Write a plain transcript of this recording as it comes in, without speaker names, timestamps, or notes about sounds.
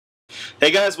Hey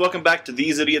guys, welcome back to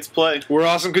These Idiots Play. We're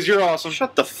awesome because you're awesome.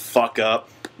 Shut the fuck up.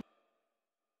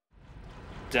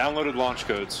 Downloaded launch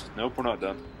codes. Nope, we're not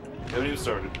done. Haven't even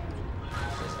started.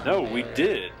 No, we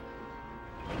did.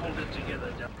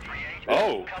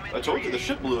 Oh, I told you the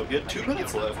ship blew up. You had 2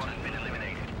 minutes left.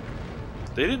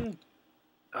 they didn't.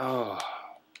 Oh,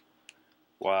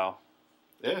 wow.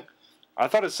 Yeah. I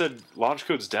thought it said launch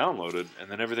codes downloaded, and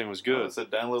then everything was good. Oh, it said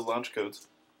download launch codes.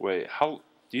 Wait, how?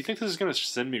 Do you think this is going to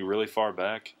send me really far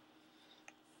back?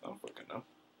 I don't fucking know.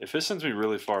 If it sends me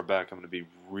really far back, I'm going to be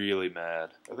really mad.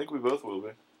 I think we both will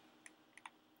be.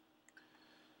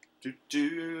 Do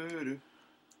do do.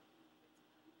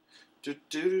 Do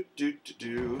do do do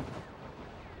do.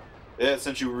 Yeah, it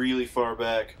sent you really far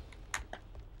back.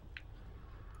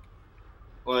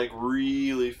 Like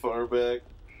really far back.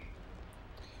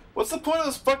 What's the point of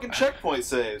those fucking checkpoint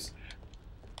saves?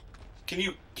 Can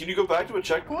you go back to a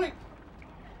checkpoint?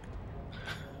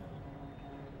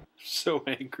 So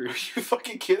angry. Are you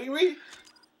fucking kidding me?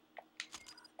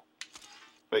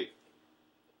 Wait.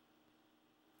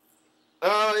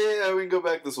 Oh yeah, we can go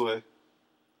back this way.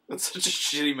 That's such a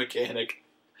shitty mechanic.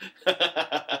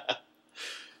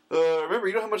 Remember,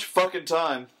 you don't have much fucking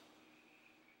time.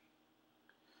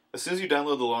 As soon as you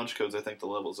download the launch codes, I think the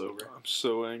level's over. I'm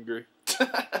so angry.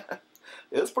 Yeah,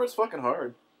 this part's fucking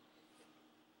hard.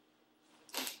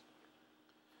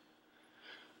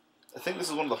 I think this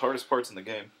is one of the hardest parts in the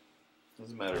game.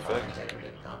 As a matter of fact.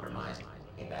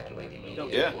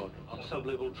 Yeah.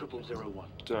 Sub-level 0001.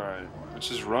 Alright, let's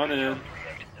just run in.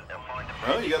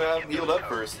 Oh, you gotta have them healed up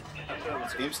first.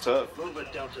 This game's tough.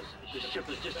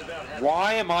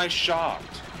 Why am I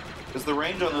shocked? Because the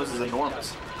range on those is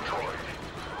enormous.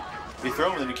 If you throw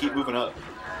them, then you keep moving up.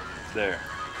 There.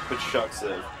 Put your shock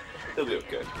save. He'll be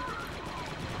okay.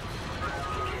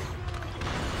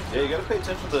 Yeah, you gotta pay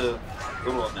attention to the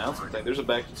little announcement thing. There's a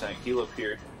back to tank. Heal up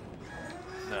here.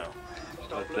 No.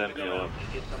 Let them heal up.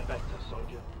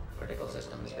 Critical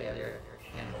systems failure.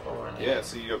 Yeah,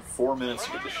 so you got 4 minutes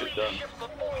to get this shit done.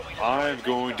 I'm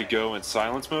going to go in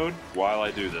silence mode while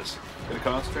I do this. Gonna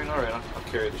concentrate? Alright, I'll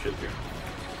carry the ship here.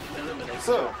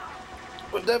 So,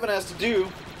 what Devin has to do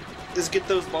is get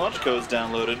those launch codes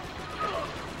downloaded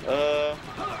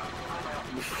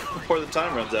before the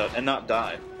time runs out and not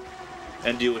die.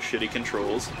 And deal with shitty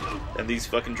controls and these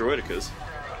fucking droidicas.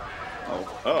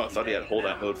 Oh, I thought he had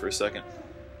holdout mode for a second.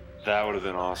 That would have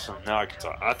been awesome. Now I can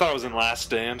talk. I thought I was in Last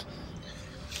Stand.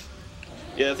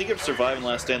 Yeah, I think you have to survive in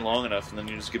Last Stand long enough and then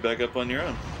you just get back up on your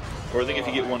own. Or I think if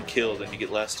you get one kill, then you get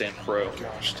Last Stand Pro.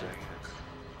 Gosh dang it.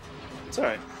 It's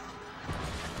alright. I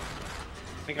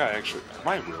think I actually... Am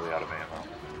I really out of ammo?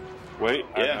 Wait,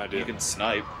 I have an Yeah, idea. you can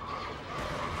snipe.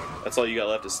 That's all you got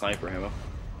left is sniper ammo.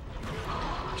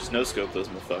 Just no-scope those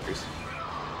motherfuckers.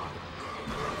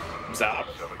 Zap.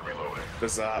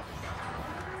 Zap.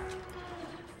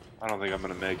 I don't think I'm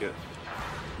going to make it.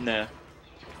 Nah.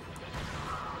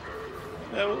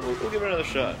 Yeah, we'll give it another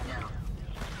shot.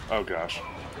 Oh gosh.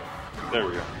 There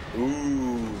we go.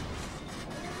 Ooh.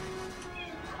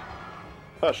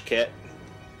 Hush, cat.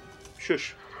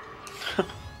 Shush.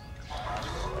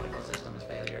 Systems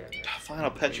failure. Fine,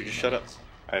 I'll pet you. Just shut up.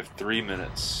 I have 3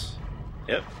 minutes.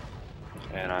 Yep.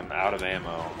 And I'm out of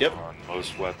ammo Yep. on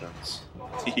most weapons.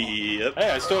 Yep.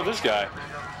 Hey, I still have this guy.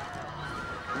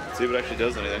 See if it actually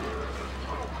does anything.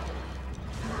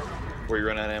 Where you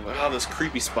run out of ammo. Oh, those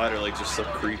creepy spider legs are so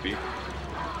creepy.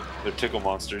 They're tickle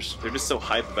monsters. They're just so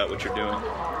hype about what you're doing.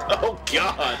 Oh,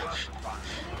 God!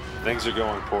 Things are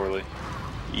going poorly.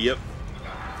 Yep.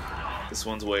 This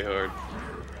one's way hard.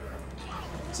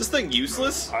 Is this thing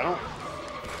useless? I don't...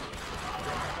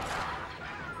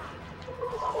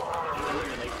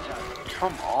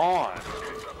 Come on.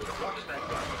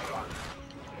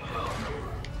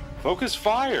 Focus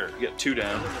fire. You got 2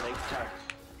 down.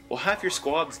 Well, half your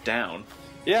squad's down.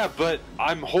 Yeah, but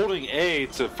I'm holding A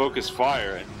to focus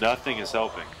fire and nothing is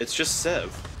helping. It's just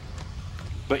Sev.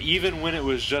 But even when it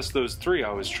was just those 3,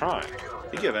 I was trying. I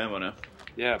think you have ammo now.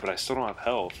 Yeah, but I still don't have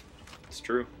health. It's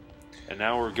true. And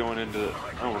now we're going into...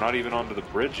 Oh, we're not even onto the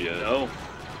bridge yet. No.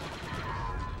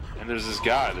 And there's this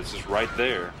guy that's just right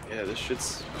there. Yeah, this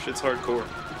shit's hardcore.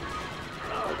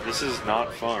 This is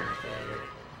not fun.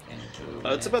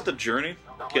 It's about the journey.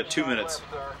 You got 2 minutes.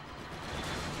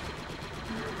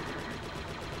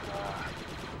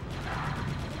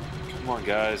 Come on,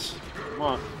 guys. Come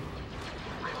on.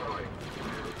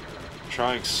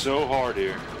 Trying so hard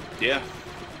here. Yeah.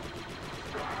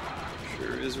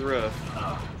 Sure is rough.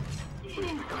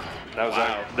 That was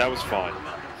that was fun.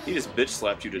 He just bitch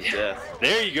slapped you to death.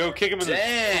 There you go. Kick him in the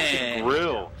fucking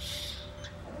grill.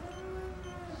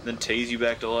 Then tase you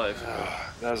back to life.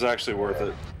 That was actually worth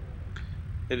it.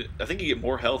 I think you get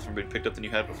more health from being picked up than you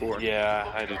had before.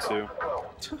 Yeah, I do too.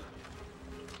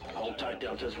 Hold tight,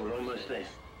 Deltas. We're almost there.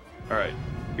 Alright.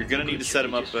 You're gonna need to set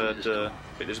them up at... wait,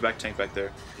 there's a back tank back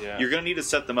there. Yeah. You're gonna need to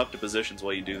set them up to positions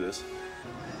while you do this.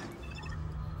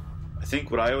 I think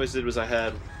what I always did was I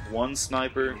had one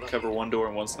sniper cover one door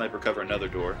and one sniper cover another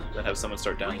door, then have someone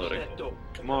start downloading.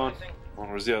 Come on.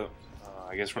 Where's the other?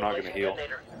 I guess we're not going to heal.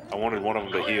 I wanted one of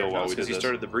them to heal while we did Because you this.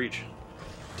 started the breach.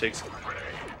 Takes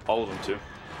all of them to.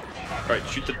 Alright,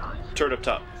 shoot the turret up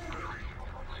top.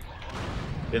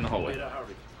 In the hallway.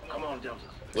 Come on, Delta.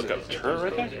 Look up.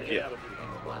 Turret right there? Yeah.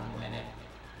 1 minute.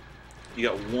 You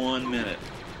got 1 minute.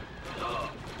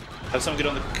 Have someone get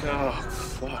on the... Oh,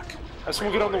 fuck. Have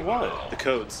someone get on the what? The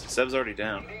codes. Seb's already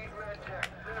down.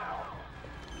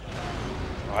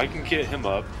 I can get him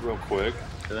up real quick.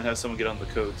 And then have someone get on the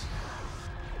codes.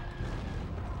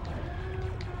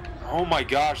 Oh my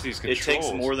gosh, these controls. It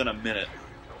takes more than a minute.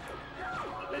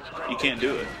 You can't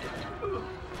do it.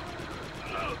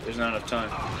 There's not enough time.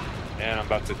 Man, I'm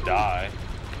about to die.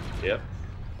 Yep.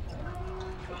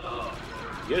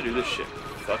 You gotta do this shit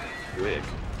fucking quick.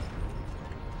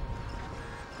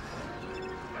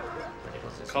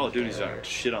 Call of Duty's not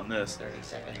shit on this. 30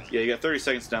 seconds. Yeah, you got 30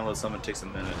 seconds to download something, it takes a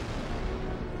minute.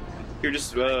 Here,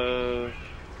 just reload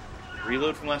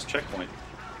from last checkpoint.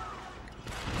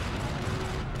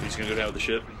 You're just gonna go down with the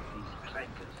ship?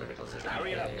 Critical system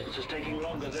Hurry up. failure. This is taking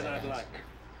longer than I'd like.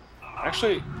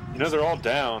 Actually, you know, they're all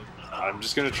down. I'm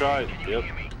just going to try it. Yep.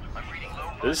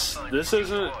 This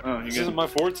isn't my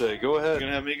forte. Go ahead. You're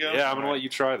gonna have me go? Yeah, I'm going to let you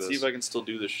try this. See if I can still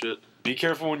do this shit. Be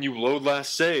careful when you load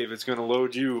last save. It's going to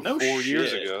load you No 4 years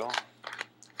shit. ago.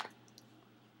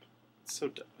 It's so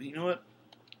dumb. You know what?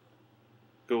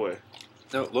 Go away.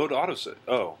 No, load autosave.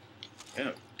 Oh.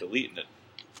 Yeah, deleting it.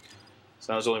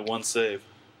 So now there's only one save.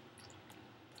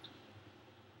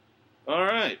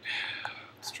 Alright.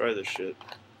 Let's try this shit.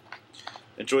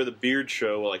 Enjoy the Beard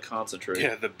show while I concentrate.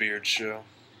 Yeah, the Beard show.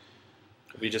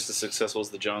 It'll be just as successful as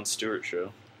the Jon Stewart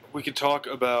show. We can talk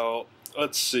about,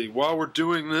 let's see, while we're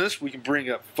doing this, we can bring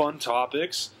up fun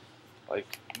topics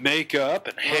like makeup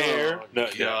and hair. Oh, No,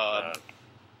 God.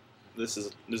 This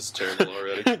is terrible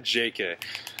already. JK.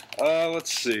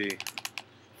 Let's see.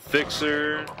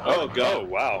 Fixer. Oh, God. Oh,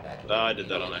 wow. I did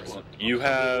that on accident. You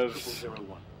have... 001.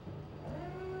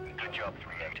 Good job,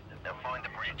 3-8. Now find the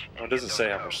bridge. Oh, it doesn't say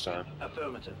how much time.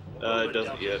 Affirmative. It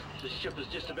doesn't yet. The ship has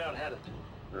just about had it.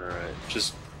 Alright.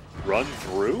 Just run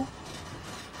through?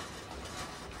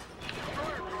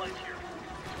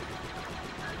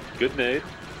 Good nade.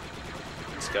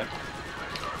 This guy.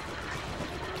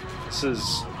 This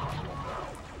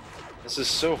is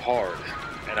so hard.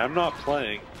 And I'm not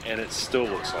playing, and it still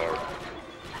looks hard.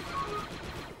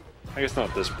 I guess not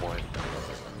at this point. Critical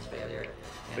systems failure.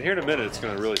 But here in a minute, it's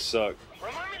going to really suck.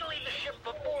 Remind me to leave the ship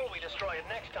before we destroy it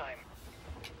next time.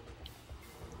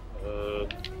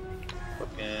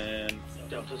 Fucking...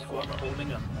 Delta squad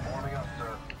holding up. Warming up,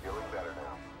 sir. Feeling better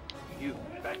now. You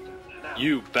back to now.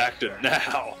 You back to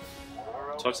now.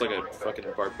 Talks like a fucking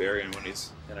barbarian when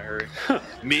he's in a hurry.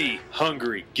 Me,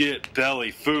 hungry, get belly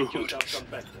food. Come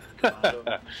back to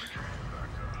Commando.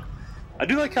 I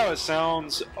do like how it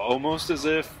sounds almost as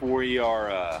if we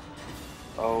are,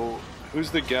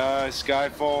 who's the guy?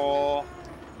 Skyfall,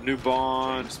 New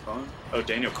Bond. James Bond? Oh,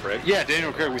 Daniel Craig? Yeah,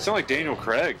 Daniel Craig. We sound like Daniel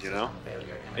Craig, you know?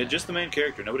 Failure. And just the main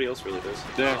character. Nobody else really does.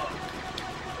 Yeah.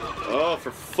 Oh,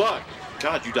 for fuck.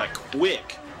 God, you die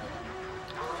quick.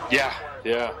 Yeah.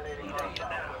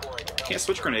 Can't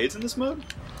switch grenades in this mode?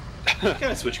 You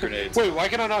can't switch grenades. Wait, why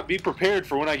can I not be prepared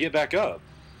for when I get back up?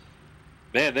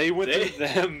 Man, they went through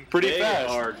them pretty fast.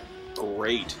 They are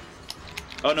great.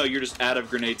 Oh no, you're just out of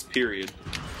grenades, period.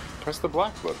 Press the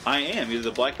black button. I am. Either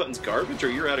the black button's garbage or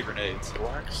you're out of grenades.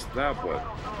 Black's that button.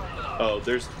 Oh,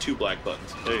 there's two black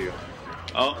buttons. There you go.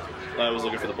 Oh, I was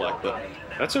looking for the black button.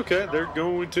 That's okay. They're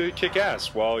going to kick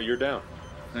ass while you're down.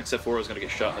 Except 4 is going to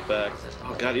get shot in the back.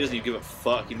 Oh god, he doesn't even give a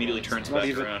fuck. He immediately turns back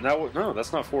around. No,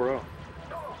 that's not 4-0.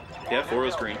 Yeah, 4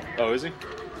 is green. Oh, is he?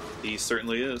 He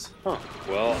certainly is. Huh.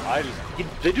 Well,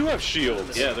 they do have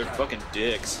shields. Yeah, they're fucking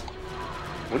dicks.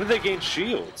 When did they gain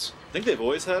shields? I think they've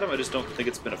always had them, I just don't think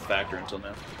it's been a factor until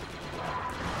now.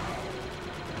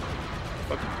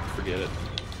 Fucking forget it.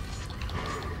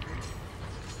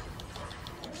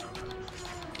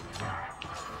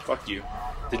 Fuck you.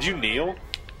 Did you kneel?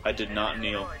 I did not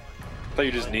kneel. I thought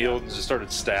you just kneeled and just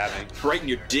started stabbing. Right in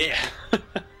your dick.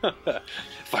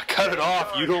 If I cut it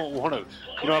off, you don't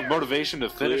have motivation to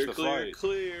finish the Clear, fight.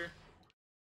 clear.